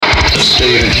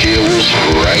Stephen Shields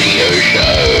Radio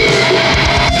Show.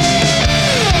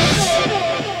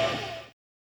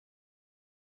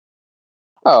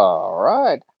 All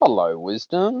right. Hello,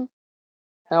 Wisdom.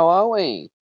 How are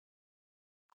we?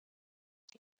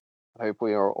 I hope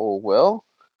we are all well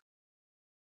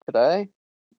today.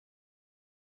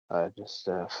 I just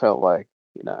felt like,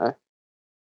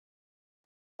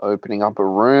 opening up a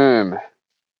room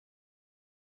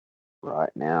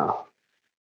right now.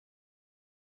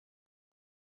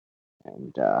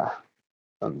 And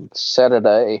on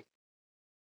Saturday,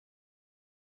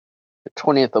 the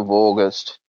 20th of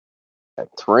August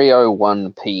at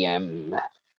 3:01 p.m.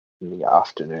 in the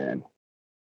afternoon,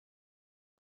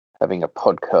 having a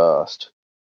podcast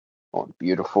on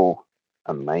beautiful,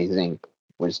 amazing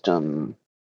wisdom.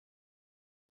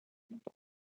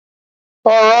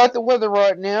 All right, the weather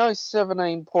right now is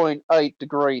 17.8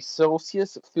 degrees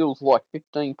Celsius. It feels like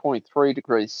 15.3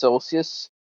 degrees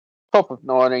Celsius. Top of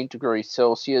 19 degrees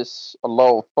Celsius. A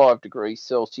low of 5 degrees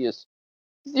Celsius.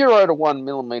 0 to 1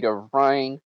 millimeter of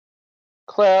rain.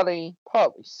 Cloudy,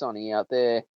 partly sunny out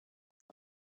there.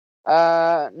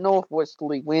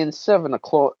 Northwesterly wind 7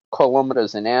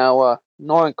 kilometers an hour.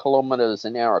 9 kilometers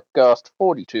an hour gust.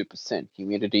 42%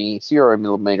 humidity. 0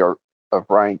 millimeter of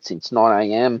rain since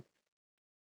 9 a.m.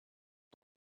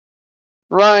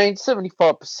 Rain,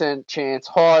 75% chance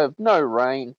high of no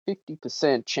rain,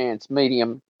 50% chance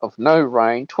medium of no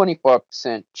rain,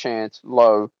 25% chance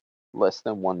low less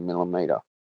than 1 millimeter.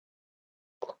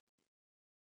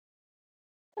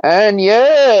 And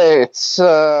yeah, it's,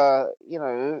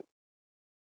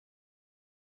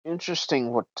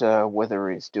 interesting what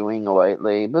weather is doing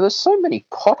lately, but there's so many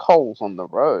potholes on the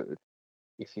road.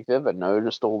 If you've ever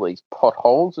noticed all these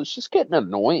potholes, it's just getting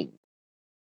annoying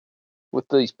with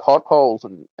these potholes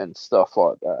and stuff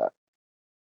like that.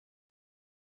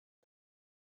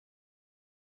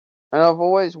 And I've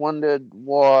always wondered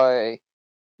why,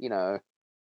 you know,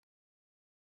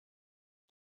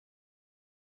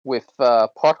 with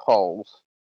potholes,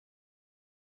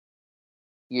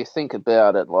 you think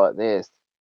about it like this,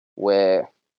 where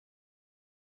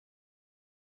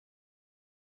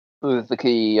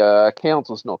the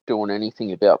council's not doing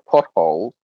anything about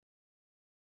potholes,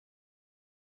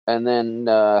 and then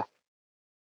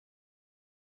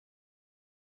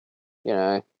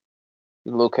you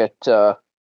look at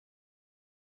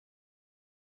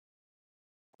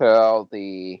how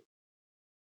the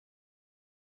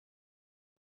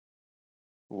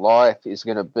life is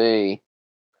going to be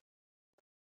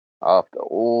after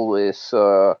all this,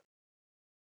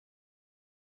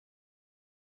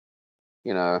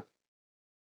 you know,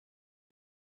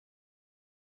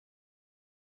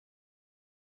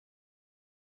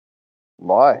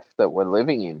 life that we're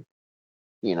living in,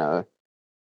 you know.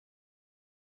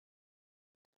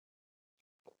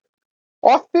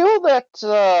 I feel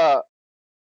that,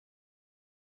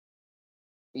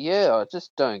 yeah, I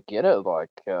just don't get it. Like,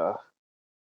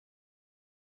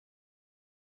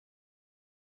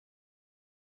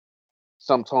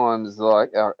 sometimes,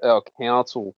 like, our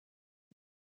council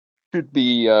should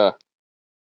be,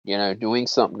 doing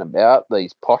something about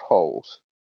these potholes,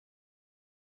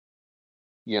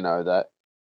 that.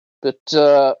 But,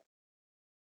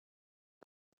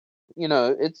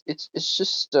 it's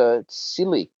just, it's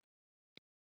silly,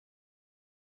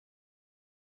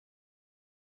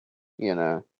 you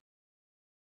know.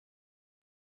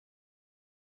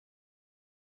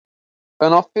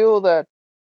 And I feel that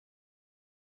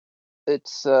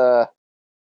it's, it's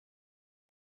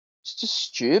just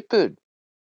stupid,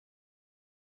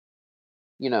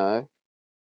 you know.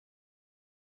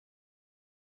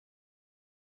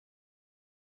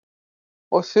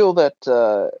 I feel that,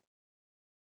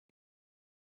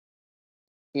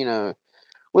 you know,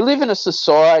 we live in a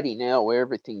society now where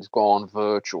everything's gone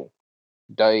virtual.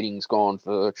 Dating's gone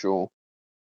virtual.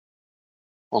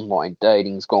 Online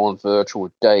dating's gone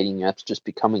virtual. Dating apps just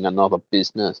becoming another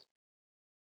business.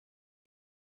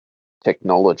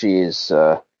 Technology is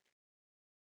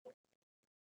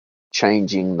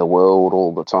changing the world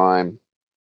all the time.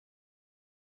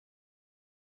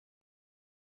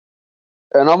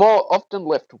 And I'm often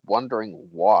left wondering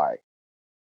why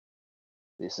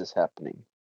this is happening.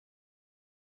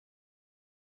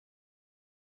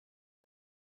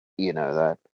 You know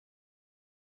that.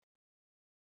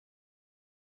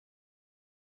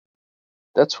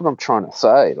 That's what I'm trying to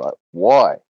say. Like,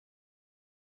 why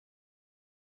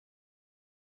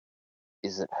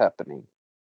is it happening?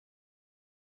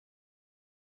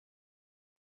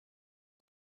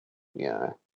 You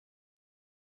know.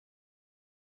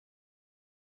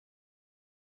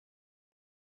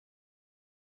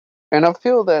 And I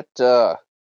feel that,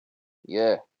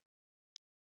 yeah,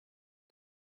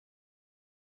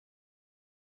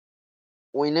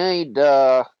 we need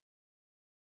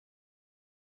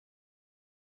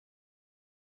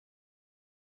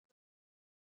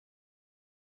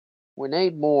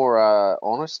more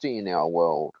honesty in our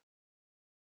world.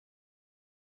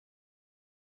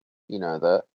 You know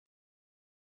that.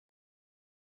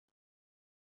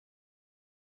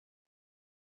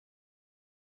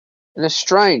 And it's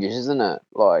strange, isn't it?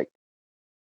 Like,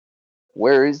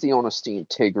 where is the honesty,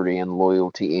 integrity, and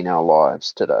loyalty in our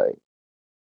lives today?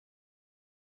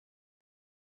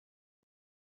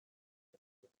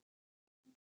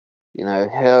 You know,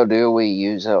 how do we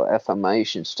use our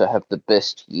affirmations to have the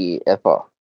best year ever?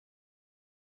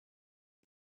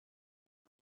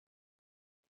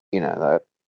 You know that.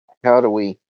 How do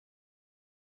we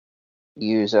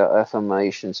use our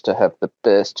affirmations to have the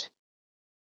best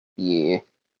year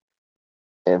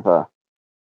ever?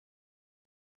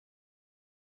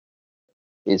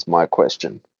 Is my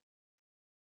question.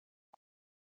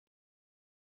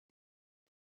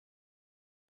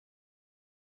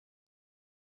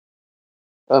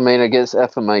 I mean, I guess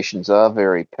affirmations are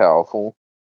very powerful.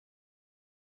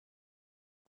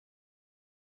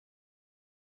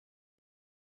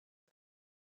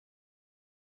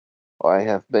 I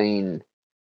have been,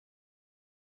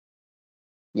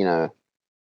 you know,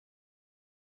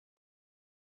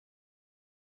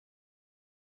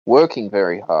 working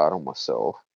very hard on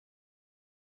myself.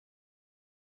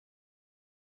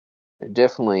 And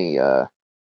definitely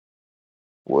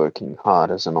working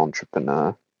hard as an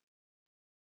entrepreneur,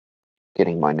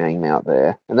 getting my name out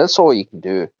there. And that's all you can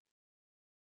do,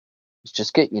 is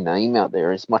just get your name out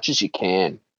there as much as you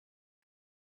can.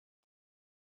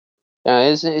 Now,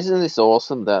 isn't this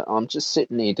awesome that I'm just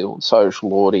sitting here doing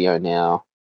social audio now?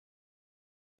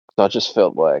 'Cause I just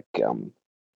felt like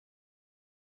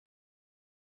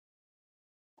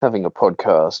having a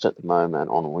podcast at the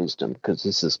moment on wisdom, because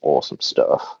this is awesome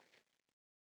stuff.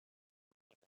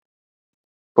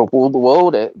 But will the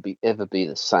world ever be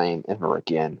the same ever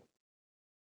again?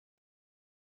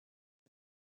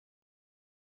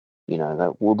 You know,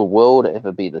 that will the world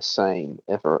ever be the same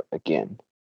ever again?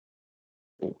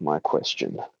 Is my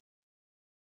question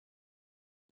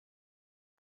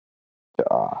to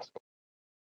ask.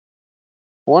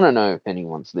 I want to know if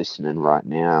anyone's listening right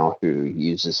now who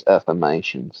uses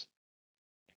affirmations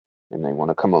and they want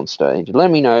to come on stage.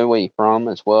 Let me know where you're from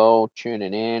as well.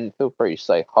 Tuning in. Feel free to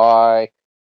say hi,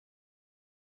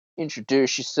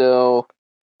 introduce yourself.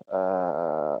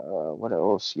 What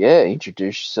else? Yeah,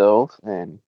 introduce yourself,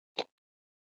 and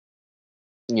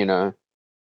you know,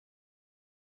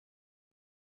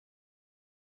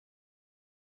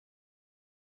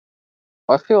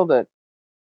 I feel that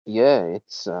yeah,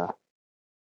 it's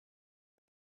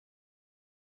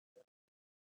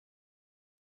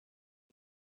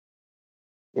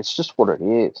just what it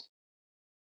is.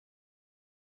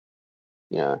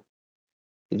 You know,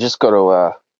 you just got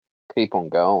to keep on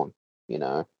going. You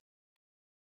know,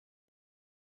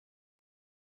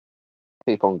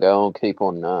 keep on going, keep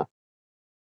on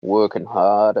working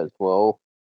hard as well.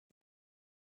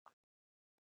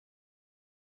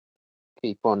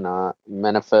 Keep on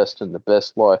manifesting the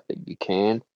best life that you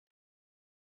can.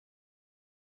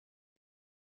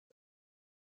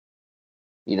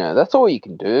 You know, that's all you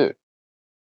can do.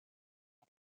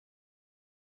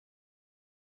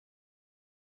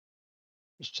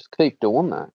 Is just keep doing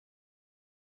that.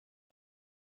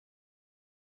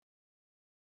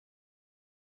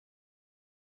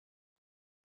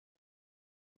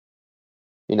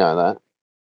 You know that.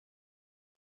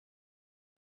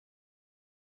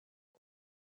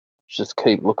 Just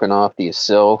keep looking after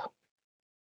yourself.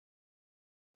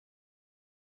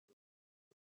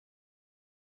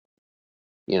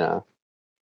 You know,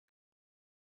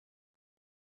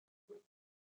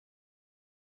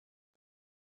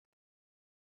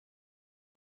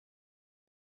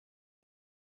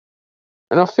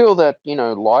 and I feel that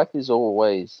life is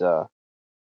always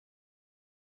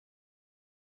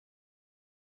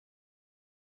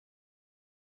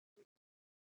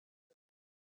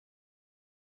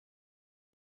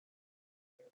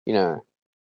you know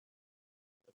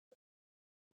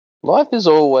life is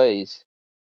always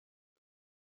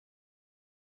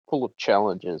full of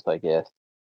challenges, I guess.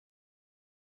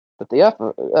 But the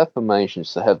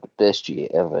affirmations to have the best year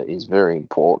ever is very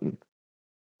important.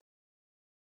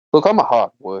 Look, I'm a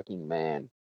hard working man.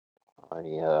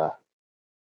 I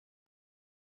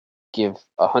give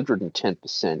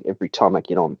 110% every time I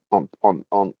get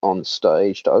on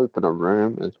stage to open a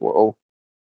room as well.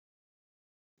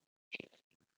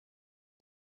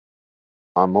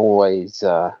 I'm always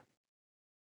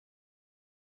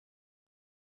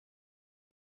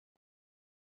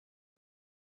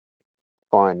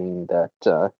finding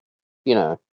that, you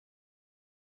know,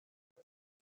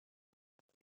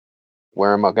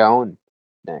 where am I going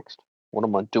next? What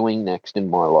am I doing next in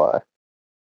my life?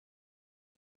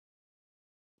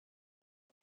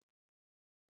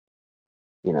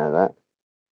 You know that.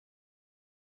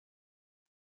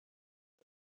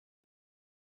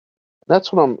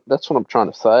 That's what I'm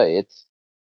trying to say. It's,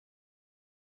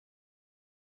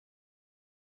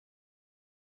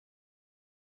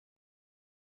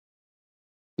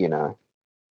 you know,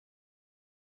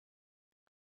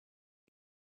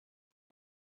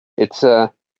 it's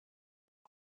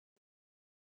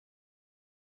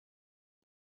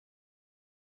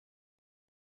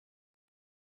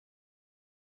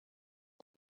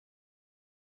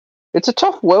it's a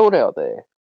tough world out there.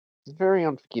 It's a very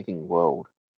unforgiving world.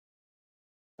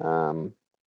 Um,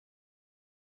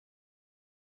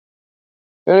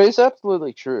 but it is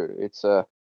absolutely true. It's a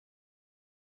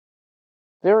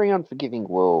very unforgiving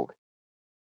world,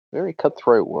 very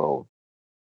cutthroat world.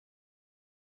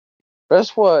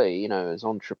 That's why, as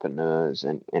entrepreneurs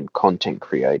and content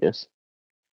creators,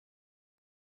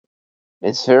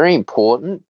 it's very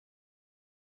important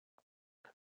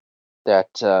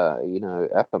that,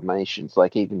 affirmations,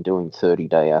 like even doing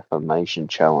 30-day affirmation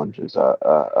challenges,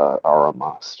 are a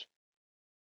must.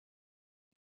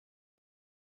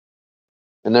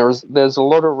 And there's a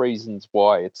lot of reasons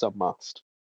why it's a must.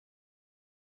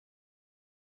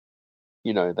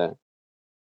 You know that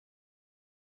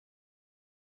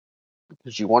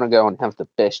because you want to go and have the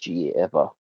best year ever.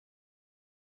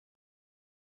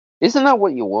 Isn't that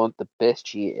what you want? The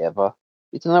best year ever?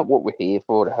 Isn't that what we're here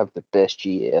for? To have the best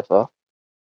year ever?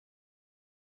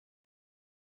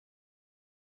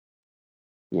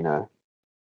 You know.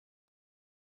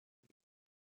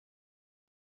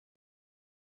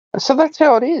 So that's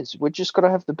how it is. We're just got to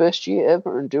have the best year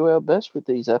ever and do our best with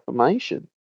these affirmations.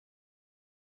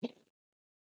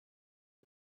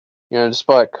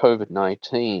 Despite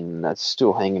COVID-19, that's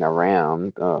still hanging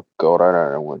around. Oh God, I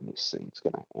don't know when this thing's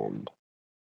gonna end.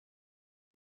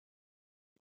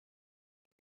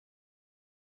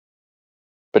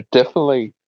 But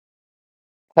definitely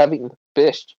having the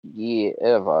best year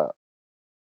ever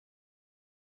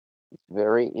is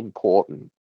very important.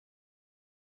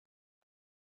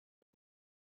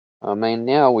 I mean,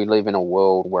 now we live in a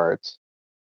world where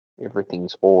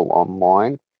everything's all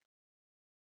online,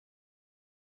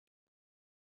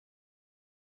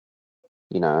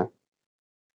 you know,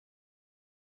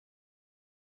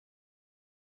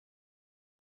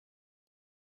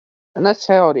 and that's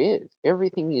how it is.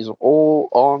 Everything is all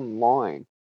online.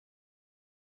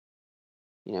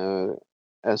 You know,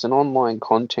 as an online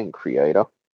content creator,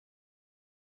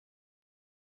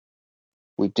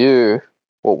 we do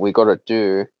what we got to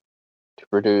do to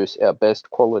produce our best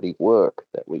quality work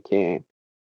that we can.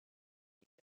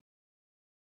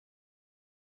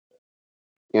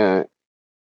 You know,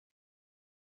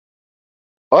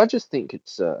 I just think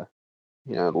it's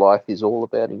life is all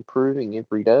about improving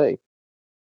every day.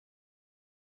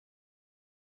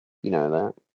 You know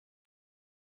that.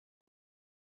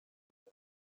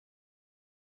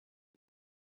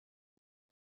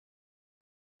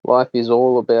 Life is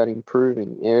all about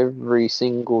improving every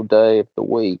single day of the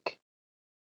week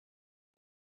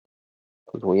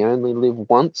because we only live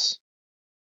once,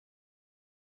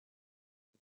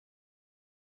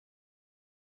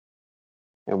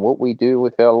 and what we do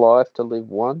with our life to live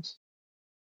once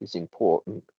is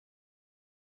important.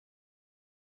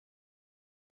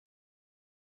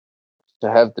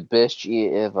 To have the best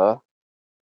year ever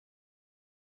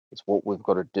is what we've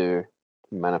got to do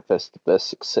to manifest the best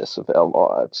success of our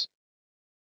lives.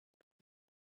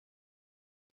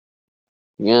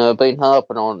 I've been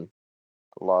harping on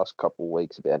the last couple of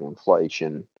weeks about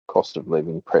inflation, cost of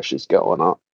living pressures going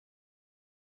up.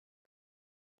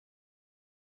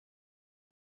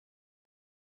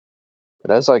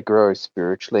 But as I grow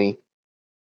spiritually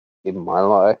in my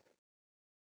life,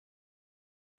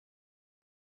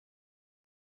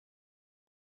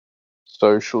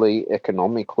 socially,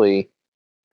 economically,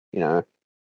 you know,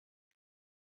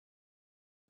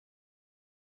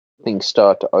 things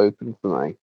start to open for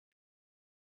me.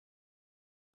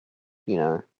 You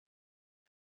know,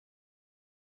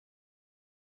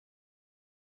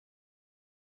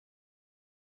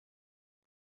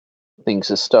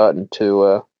 things are starting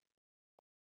to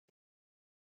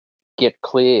get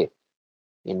clear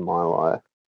in my life.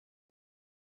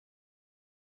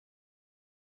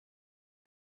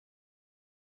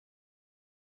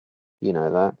 You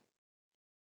know that.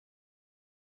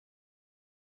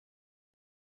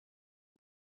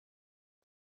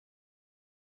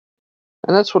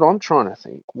 And that's what I'm trying to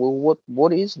think. Well,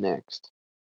 what is next?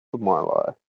 for my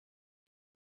life.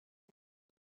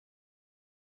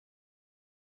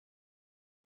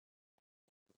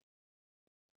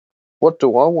 What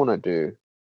do I want to do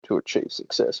to achieve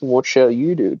success? And what shall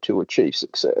you do to achieve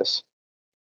success?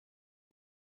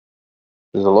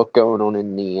 There's a lot going on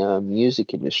in the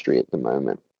music industry at the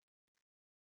moment.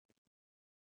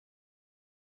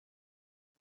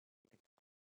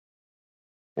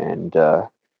 And,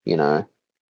 you know,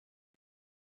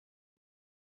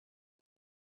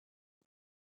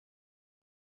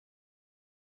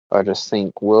 I just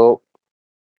think, well,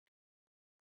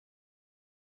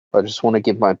 I just want to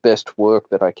give my best work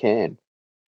that I can.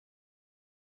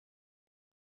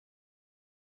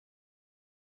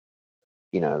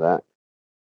 You know that.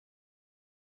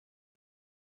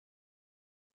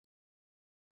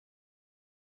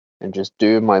 And just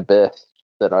do my best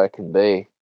that I can be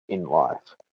in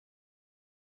life.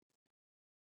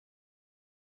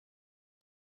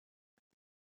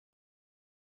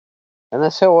 And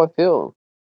that's how I feel.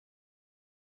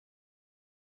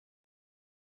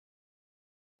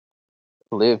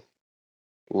 Live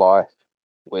life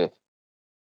with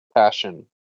passion,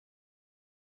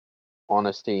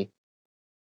 honesty,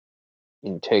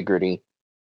 integrity,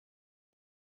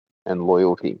 and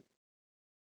loyalty.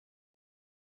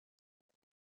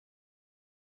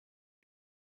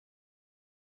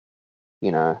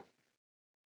 You know,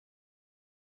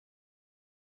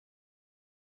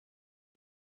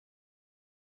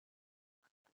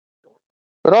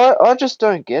 but I just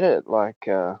don't get it. Like,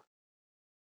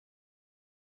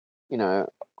 you know,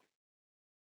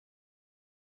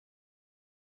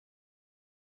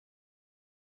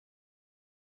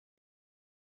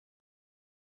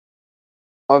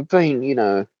 I've been,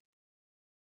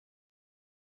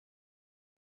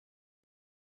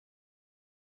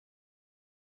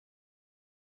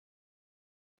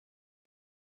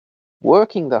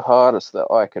 working the hardest that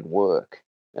I can work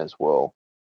as well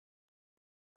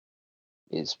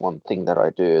is one thing that I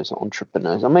do as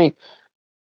entrepreneurs. I mean,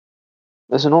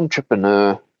 as an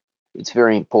entrepreneur, it's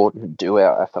very important to do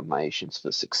our affirmations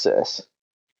for success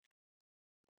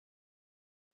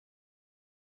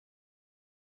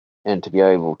and to be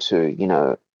able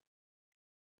to,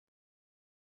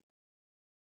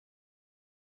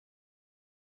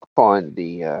 find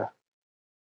the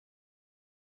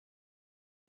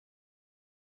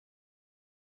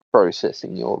process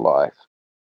in your life.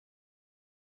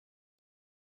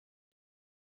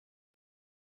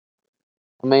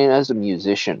 I mean, as a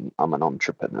musician, I'm an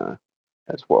entrepreneur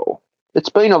as well.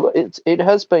 It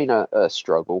has been a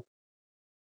struggle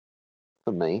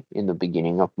for me in the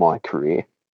beginning of my career.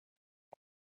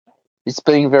 It's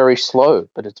been very slow,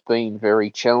 but it's been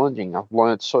very challenging. I've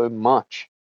learned so much.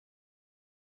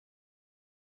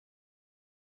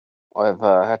 I've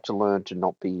had to learn to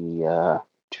not be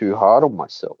too hard on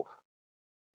myself,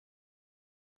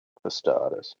 for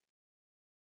starters.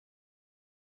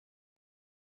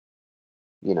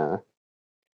 You know,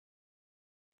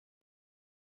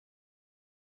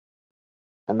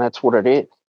 and that's what it is.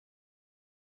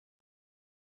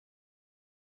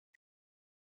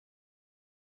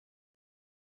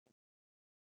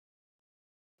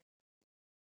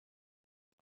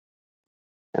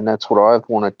 And that's what I've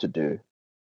wanted to do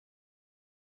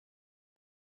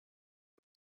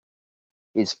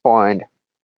is find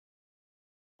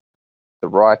the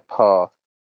right path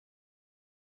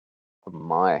for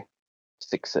my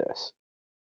success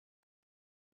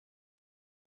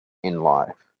in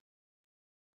life.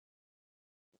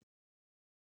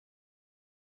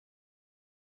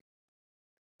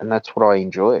 And that's what I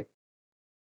enjoy.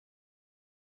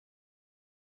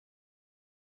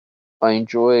 I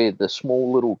enjoy the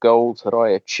small little goals that I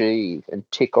achieve and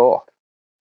tick off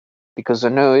because I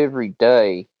know every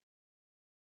day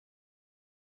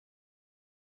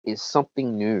is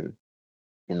something new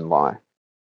in life,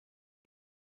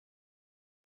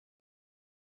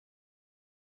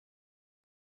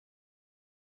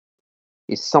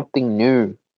 is something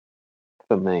new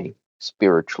for me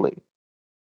spiritually,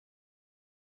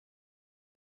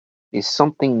 is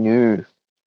something new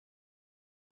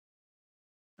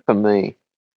for me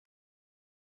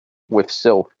with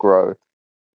self growth,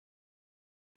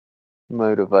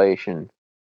 motivation,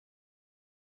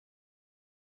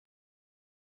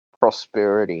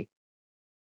 prosperity,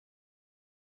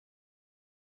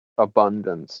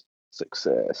 abundance,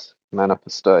 success,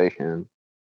 manifestation,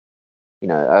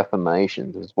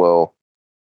 affirmations as well.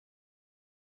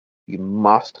 You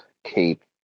must keep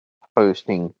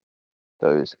posting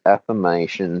those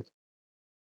affirmations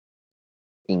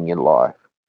in your life.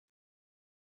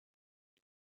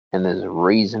 And there's a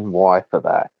reason why for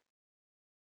that.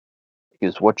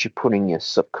 because what you put in your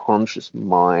subconscious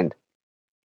mind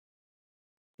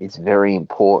is very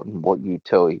important. What you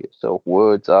tell yourself.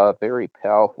 Words are very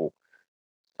powerful.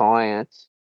 Science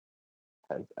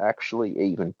has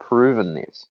actually even proven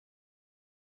this.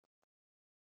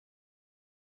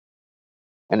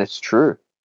 And it's true.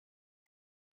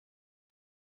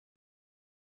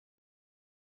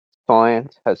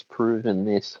 Science has proven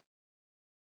this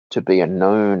to be a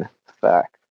known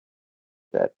fact,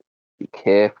 that be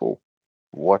careful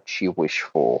what you wish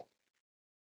for.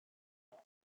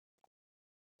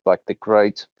 Like the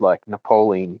greats like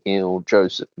Napoleon Hill,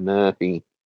 Joseph Murphy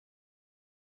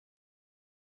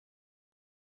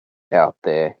out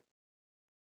there,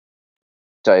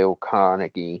 Dale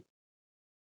Carnegie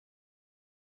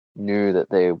knew that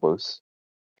there was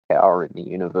power in the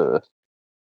universe.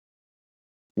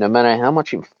 No matter how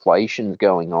much inflation's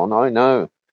going on, I know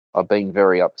I've been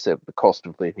very upset with the cost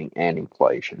of living and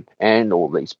inflation and all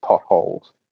these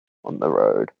potholes on the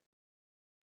road.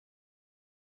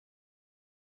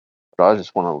 But I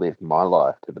just want to live my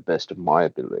life to the best of my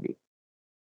ability.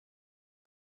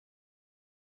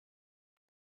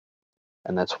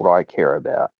 And that's what I care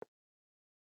about.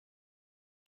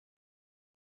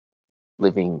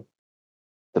 Living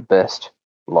the best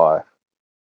life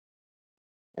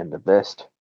and the best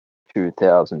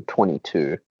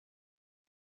 2022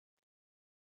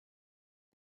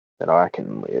 that I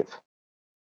can live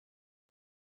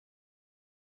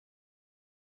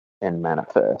and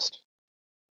manifest.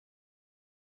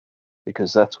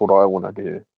 Because that's what I want to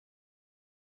do,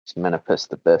 is manifest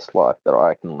the best life that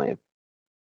I can live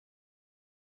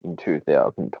in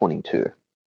 2022.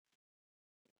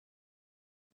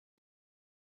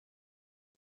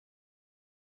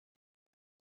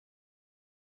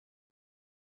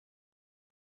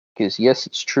 Because yes,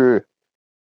 it's true,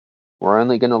 we're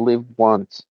only going to live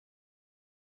once.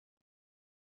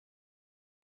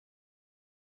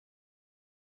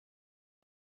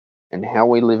 And how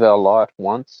we live our life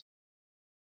once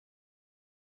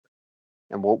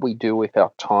and what we do with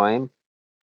our time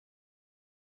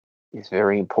is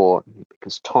very important,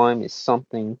 because time is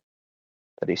something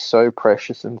that is so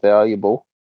precious and valuable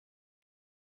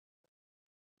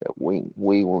that we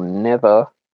will never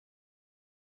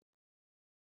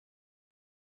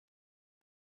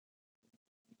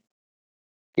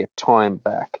get time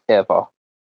back ever.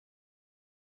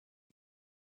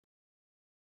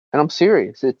 And I'm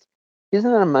serious.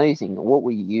 Isn't it amazing what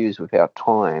we use with our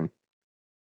time?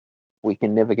 We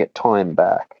can never get time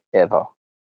back ever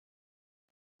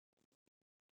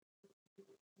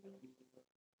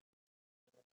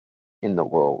in the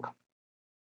world.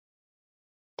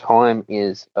 Time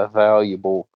is a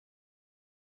valuable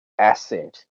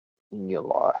asset in your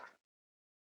life.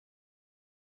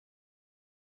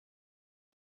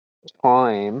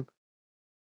 Time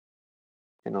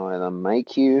can either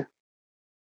make you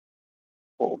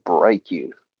or break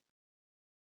you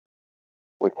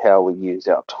with how we use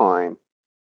our time.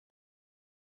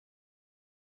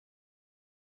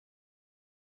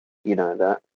 You know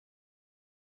that.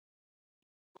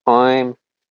 Time,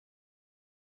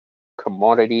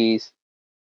 commodities,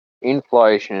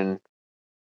 inflation,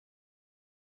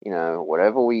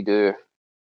 whatever we do,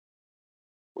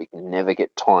 we can never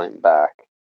get time back.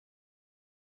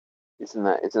 Isn't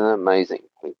that amazing?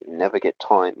 We can never get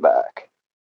time back.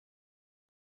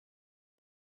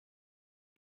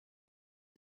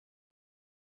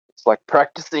 It's like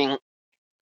practicing,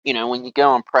 when you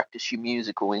go and practice your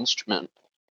musical instrument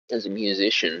as a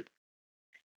musician.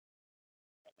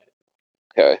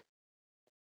 Okay.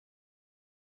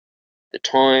 The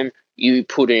time you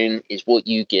put in is what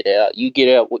you get out. You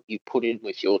get out what you put in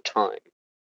with your time,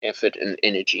 effort, and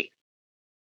energy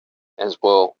as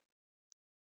well.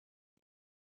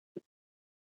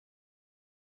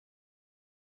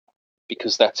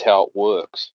 Because that's how it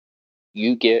works.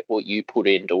 You get what you put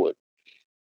into it.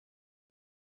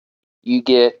 You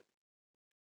get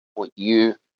what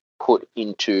you put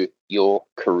into your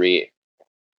career,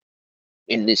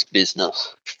 in this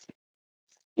business,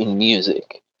 in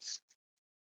music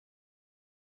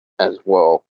as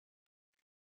well.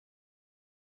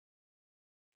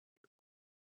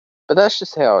 But that's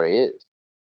just how it is.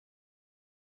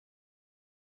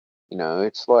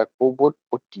 It's like, well, what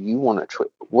do you want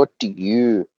to what do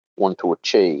you want to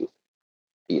achieve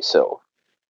for yourself?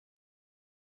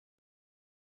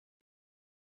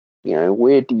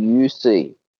 Where do you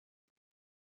see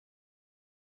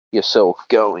yourself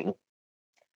going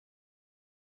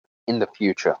in the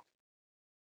future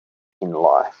in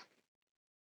life?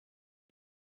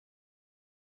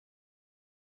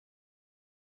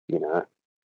 You know,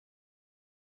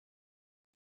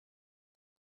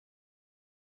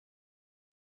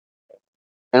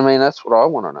 I mean, that's what I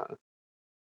want to know.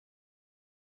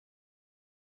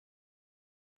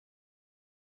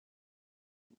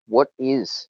 What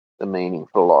is the meaning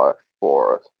for life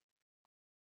for us?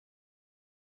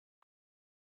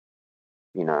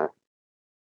 You know,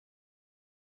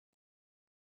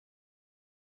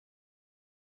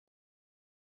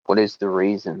 what is the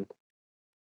reason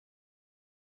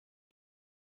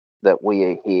that we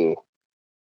are here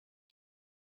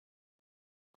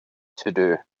to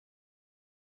do?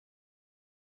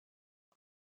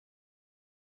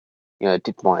 I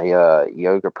did my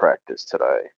yoga practice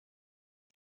today,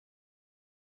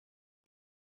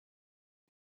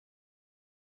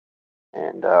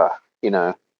 and you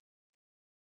know,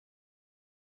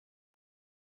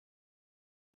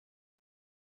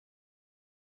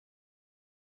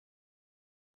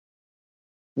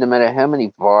 no matter how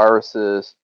many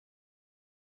viruses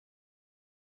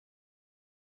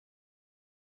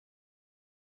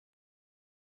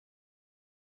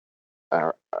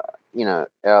are,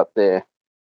 out there,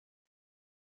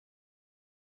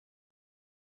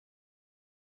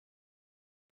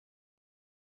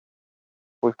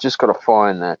 we've just got to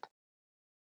find that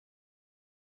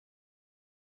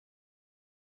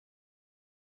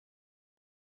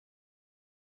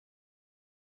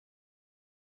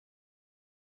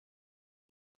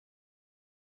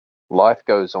life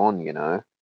goes on.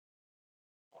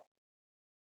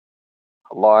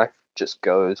 Life just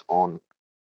goes on,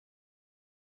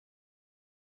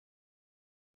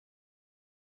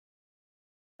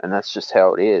 and that's just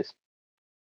how it is.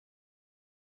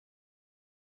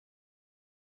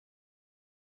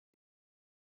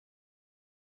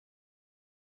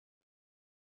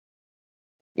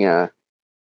 You know,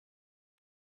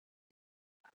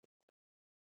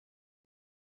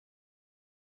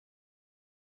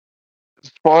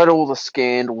 despite all the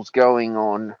scandals going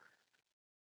on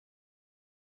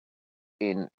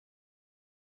in,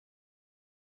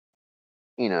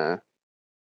 you know,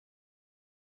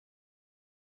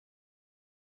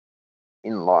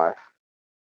 in life,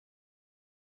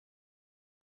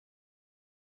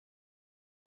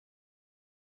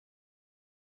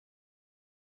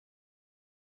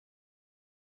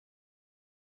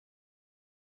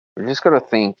 we just got to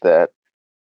think that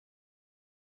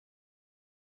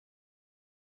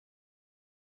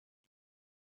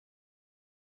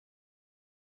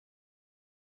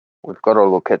we've got to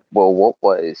look at, well, what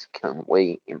ways can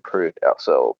we improve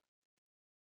ourselves?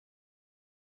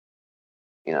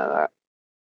 That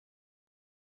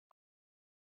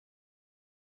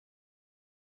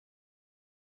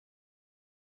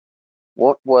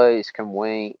what ways can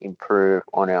we improve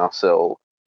on ourselves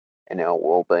and our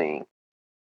well-being?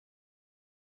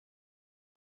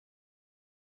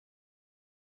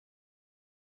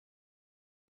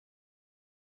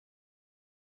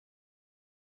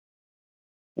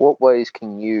 What ways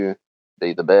can you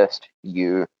be the best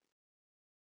you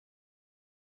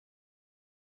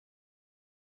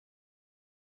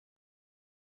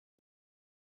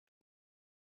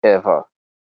ever?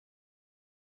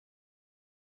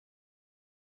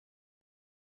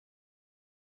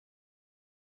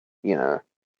 You know,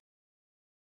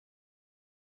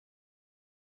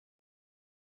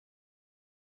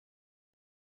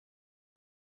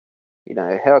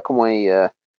 how can we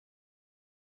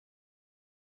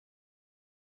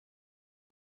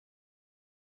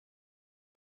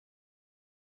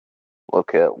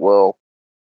look at, well,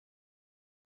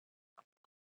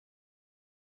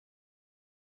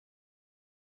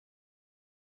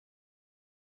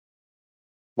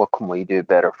 what can we do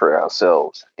better for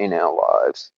ourselves in our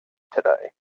lives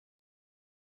today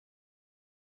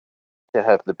to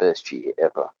have the best year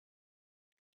ever?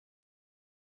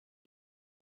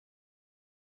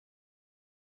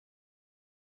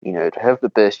 To have the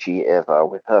best year ever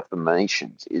with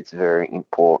affirmations is very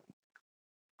important.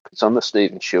 Because on the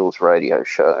Stephen Shields radio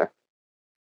show,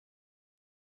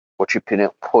 what you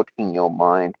put in your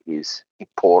mind is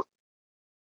important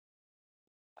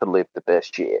to live the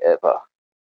best year ever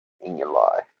in your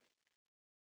life.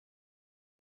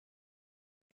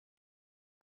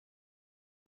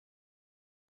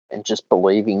 And just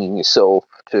believing in yourself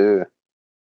too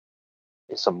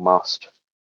is a must.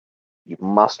 You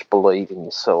must believe in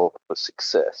yourself for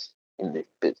success in this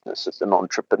business as an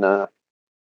entrepreneur,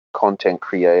 content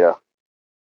creator,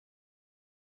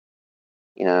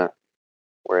 you know,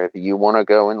 wherever you want to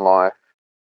go in life,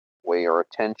 where your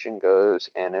attention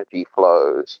goes, energy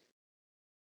flows.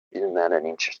 Isn't that an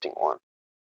interesting one?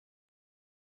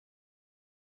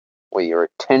 Where your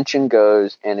attention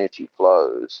goes, energy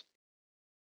flows.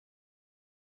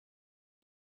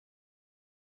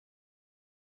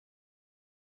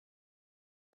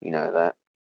 You know that?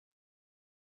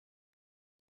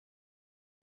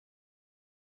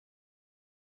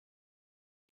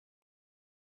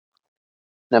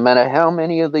 No matter how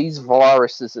many of these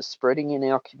viruses are spreading in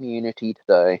our community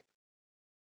today,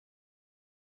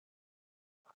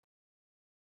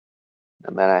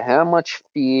 no matter how much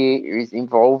fear is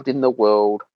involved in the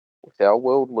world with our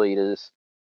world leaders,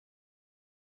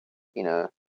 you know,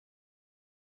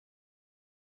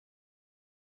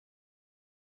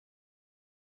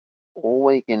 all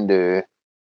we can do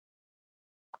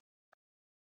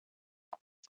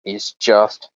is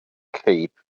just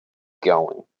keep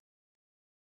going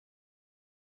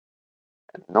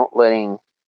and not letting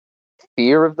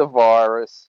fear of the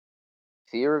virus,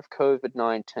 fear of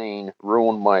COVID-19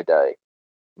 ruin my day,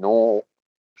 nor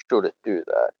should it do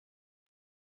that,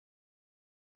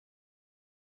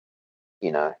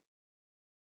 you know.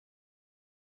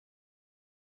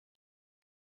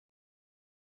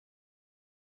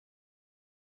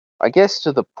 I guess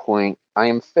to the point, I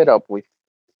am fed up with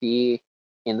fear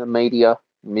in the media,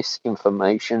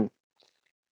 misinformation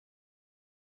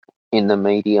in the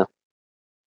media,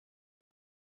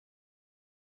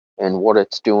 and what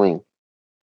it's doing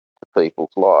to people's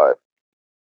lives.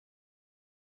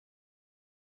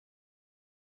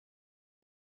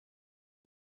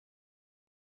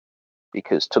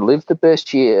 Because to live the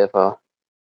best year ever,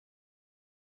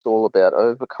 it's all about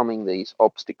overcoming these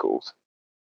obstacles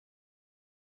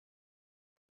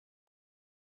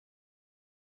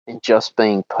and just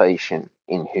being patient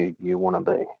in who you want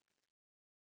to be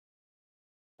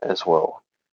as well.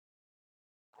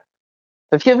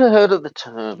 Have you ever heard of the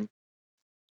term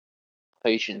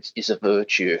patience is a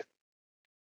virtue?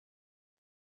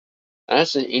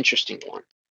 That's an interesting one.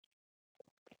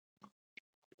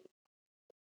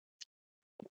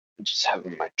 I'm just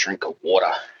having my drink of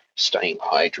water, staying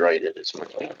hydrated as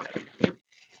well.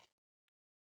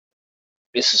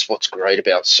 This is what's great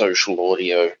about social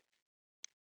audio.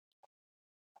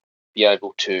 Be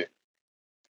able to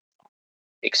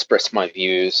express my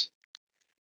views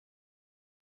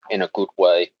in a good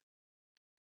way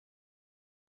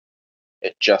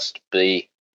and just be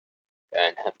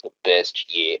and have the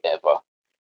best year ever.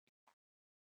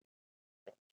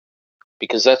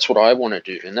 Because that's what I want to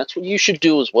do, and that's what you should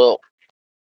do as well,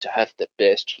 to have the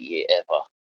best year ever.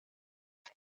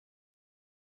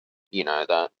 You know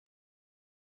that.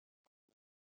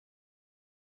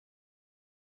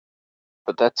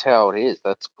 But that's how it is.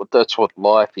 That's what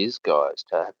life is, guys,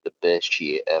 to have the best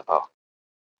year ever.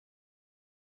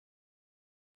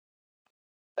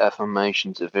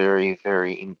 Affirmations are very,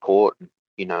 very important,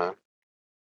 you know.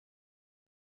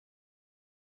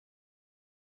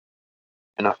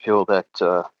 And I feel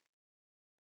that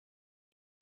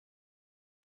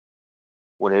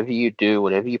whatever you do,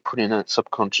 whatever you put in that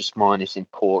subconscious mind is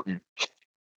important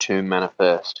to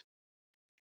manifest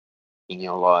in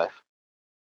your life.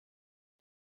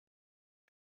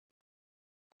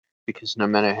 Because no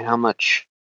matter how much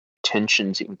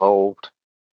tension's involved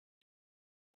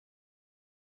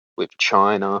with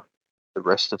China, the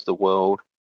rest of the world,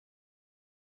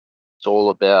 it's all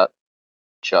about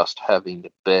just having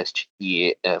the best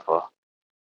year ever,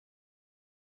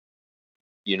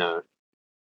 you know.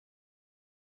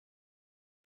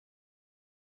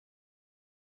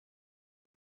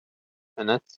 And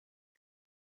that's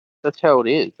how it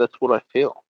is. That's what I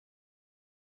feel,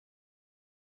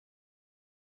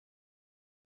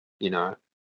 you know.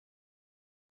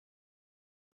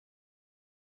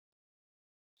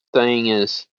 Staying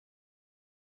as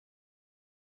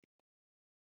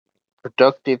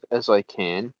productive as I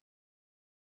can,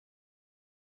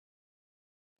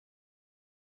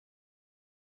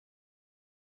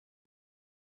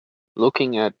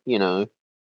 looking at, you know,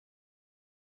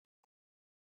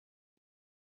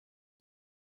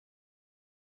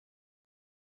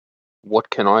 what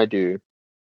can I do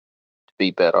to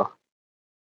be better.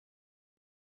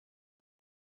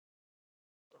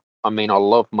 I mean, I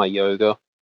love my yoga.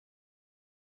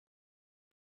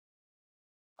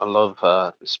 I love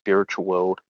the spiritual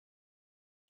world,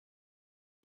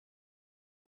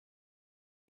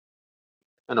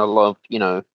 and I love, you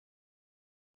know,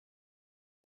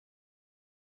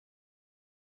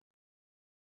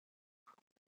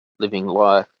 living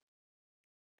life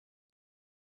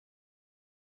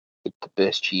with the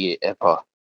best year ever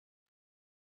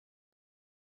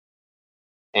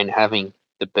and having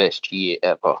the best year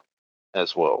ever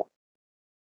as well,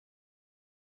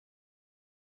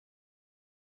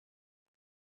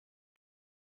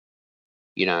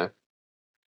 you know,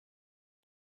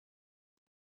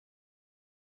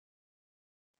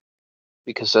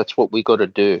 because that's what we got to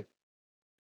do,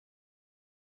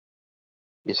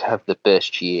 is have the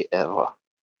best year ever.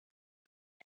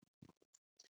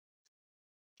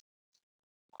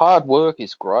 Hard work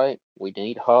is great. We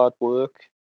need hard work.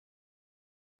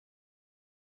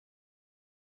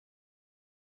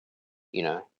 you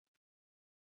know.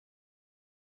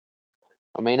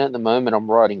 I mean, at the moment, I'm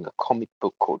writing a comic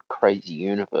book called Crazy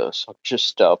Universe. I've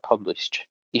just published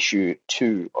issue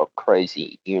 2 of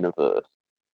Crazy Universe.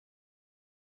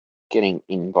 Getting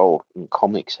involved in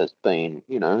comics has been,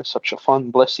 such a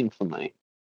fun blessing for me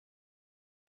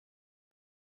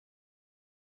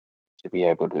to be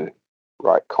able to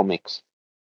write comics,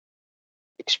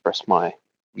 express my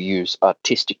views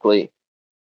artistically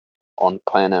on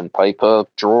pen and paper,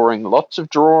 drawing, lots of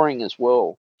drawing as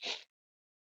well.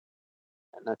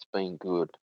 And that's been good.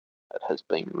 It has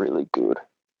been really good.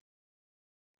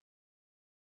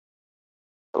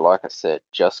 But like I said,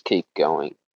 just keep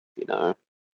going, you know.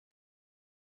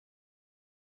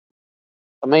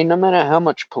 I mean, no matter how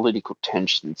much political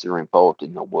tensions are involved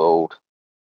in the world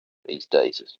these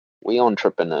days, we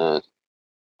entrepreneurs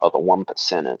are the one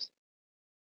percenters.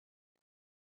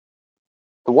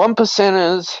 The one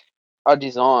percenters are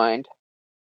designed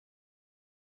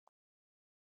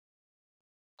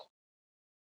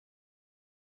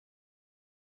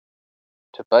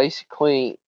to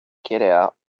basically get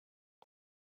out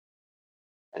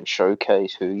and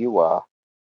showcase who you are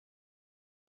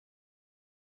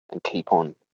and keep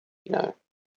on, you know,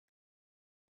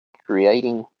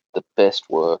 creating the best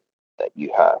work that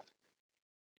you have.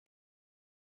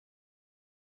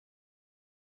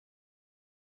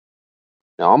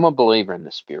 Now, I'm a believer in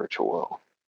the spiritual world,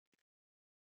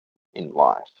 in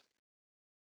life.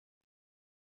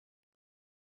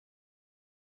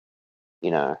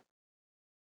 You know,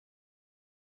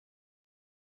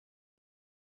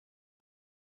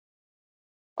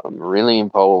 I'm really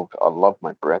involved. I love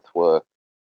my breath work.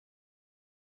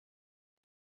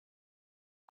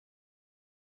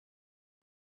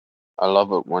 I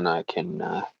love it when I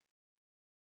can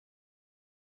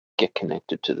get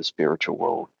connected to the spiritual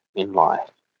world in life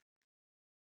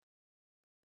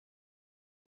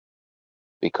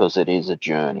because it is a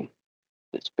journey,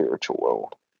 the spiritual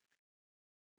world.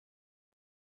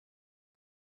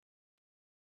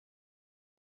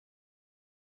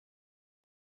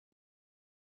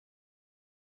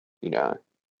 You know,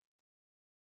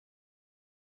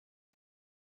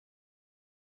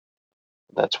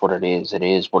 that's what it is. It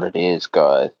is what it is,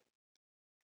 guys.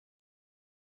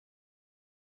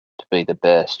 To be the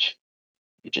best,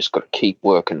 you just got to keep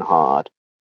working hard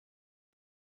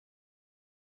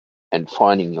and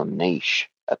finding your niche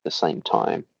at the same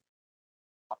time.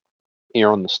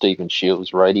 Here on the Stephen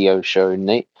Shields radio show,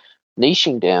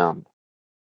 niching down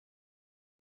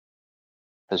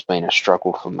has been a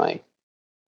struggle for me.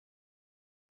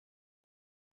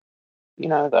 You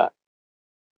know that.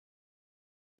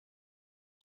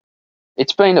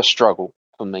 It's been a struggle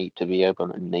for me to be able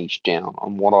to niche down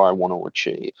on what I want to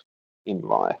achieve in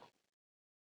life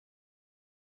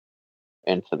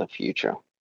and for the future.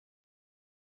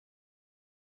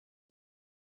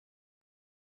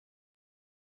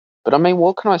 But I mean,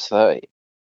 what can I say?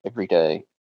 Every day,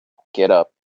 get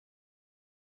up,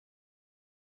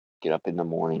 get up in the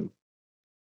morning.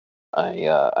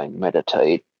 I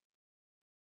meditate.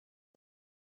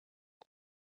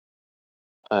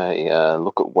 I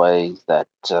look at ways that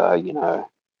I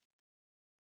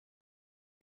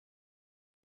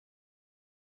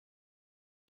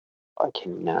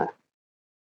can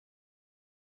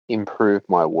improve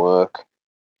my work.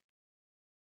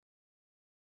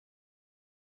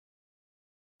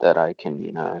 That I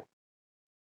can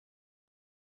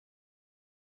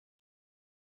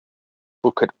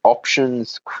look at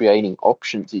options. Creating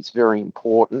options is very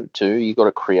important too. You got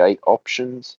to create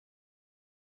options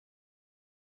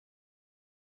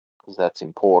because that's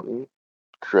important.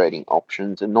 Creating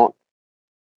options and not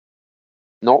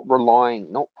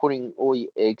relying, not putting all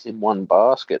your eggs in one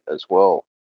basket as well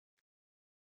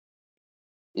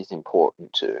is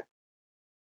important too.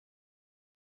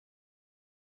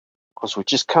 Because we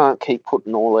just can't keep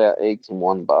putting all our eggs in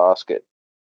one basket.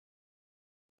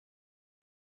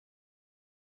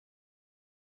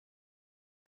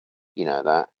 You know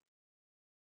that.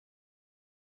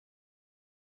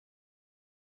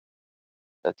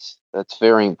 That's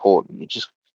very important.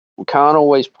 We can't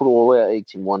always put all our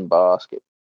eggs in one basket.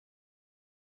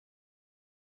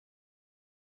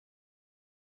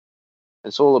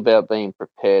 It's all about being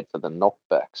prepared for the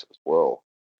knockbacks as well.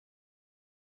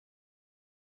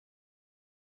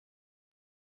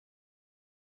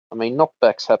 I mean,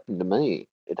 knockbacks happen to me.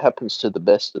 It happens to the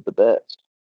best of the best.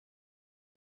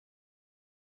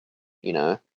 You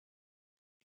know,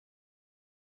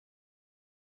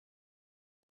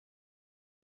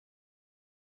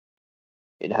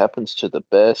 it happens to the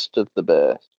best of the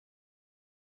best.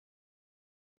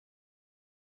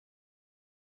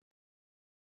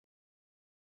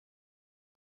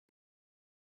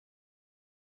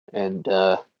 And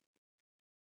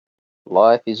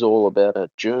life is all about a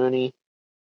journey.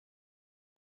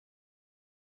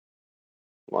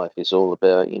 Life is all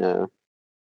about, the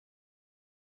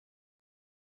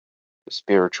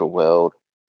spiritual world.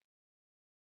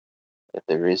 That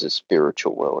there is a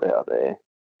spiritual world out there.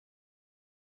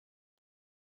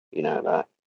 You know that.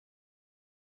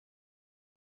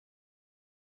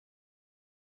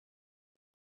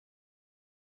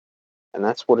 And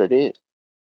that's what it is.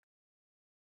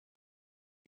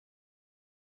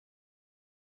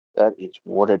 That is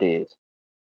what it is.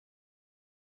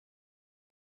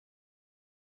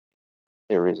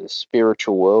 There is a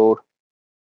spiritual world,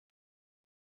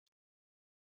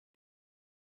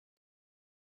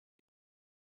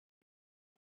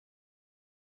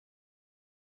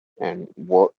 and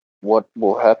what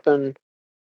will happen,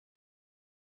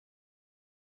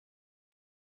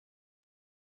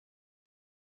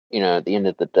 at the end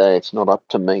of the day, it's not up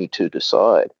to me to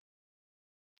decide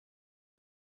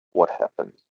what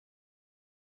happens.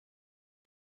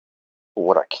 But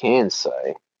what I can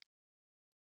say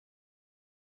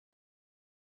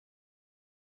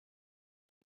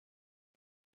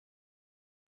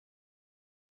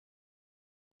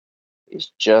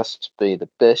is just be the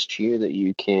best you that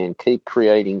you can, keep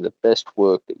creating the best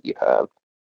work that you have,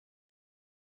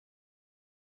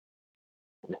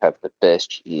 and have the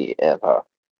best year ever.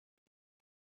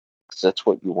 Because that's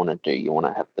what you want to do. You want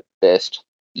to have the best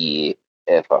year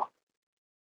ever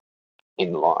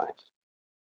in life.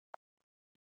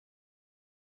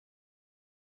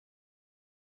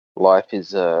 Life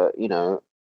is a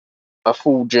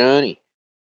full journey,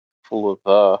 full of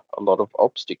a lot of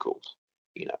obstacles.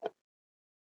 You know.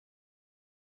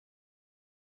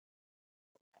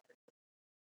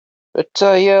 But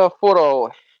yeah, I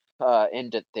thought I'll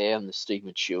end it there on the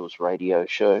Stephen Shields radio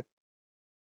show.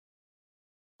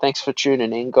 Thanks for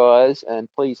tuning in, guys, and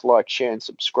please like, share, and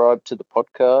subscribe to the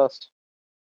podcast.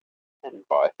 And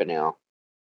bye for now.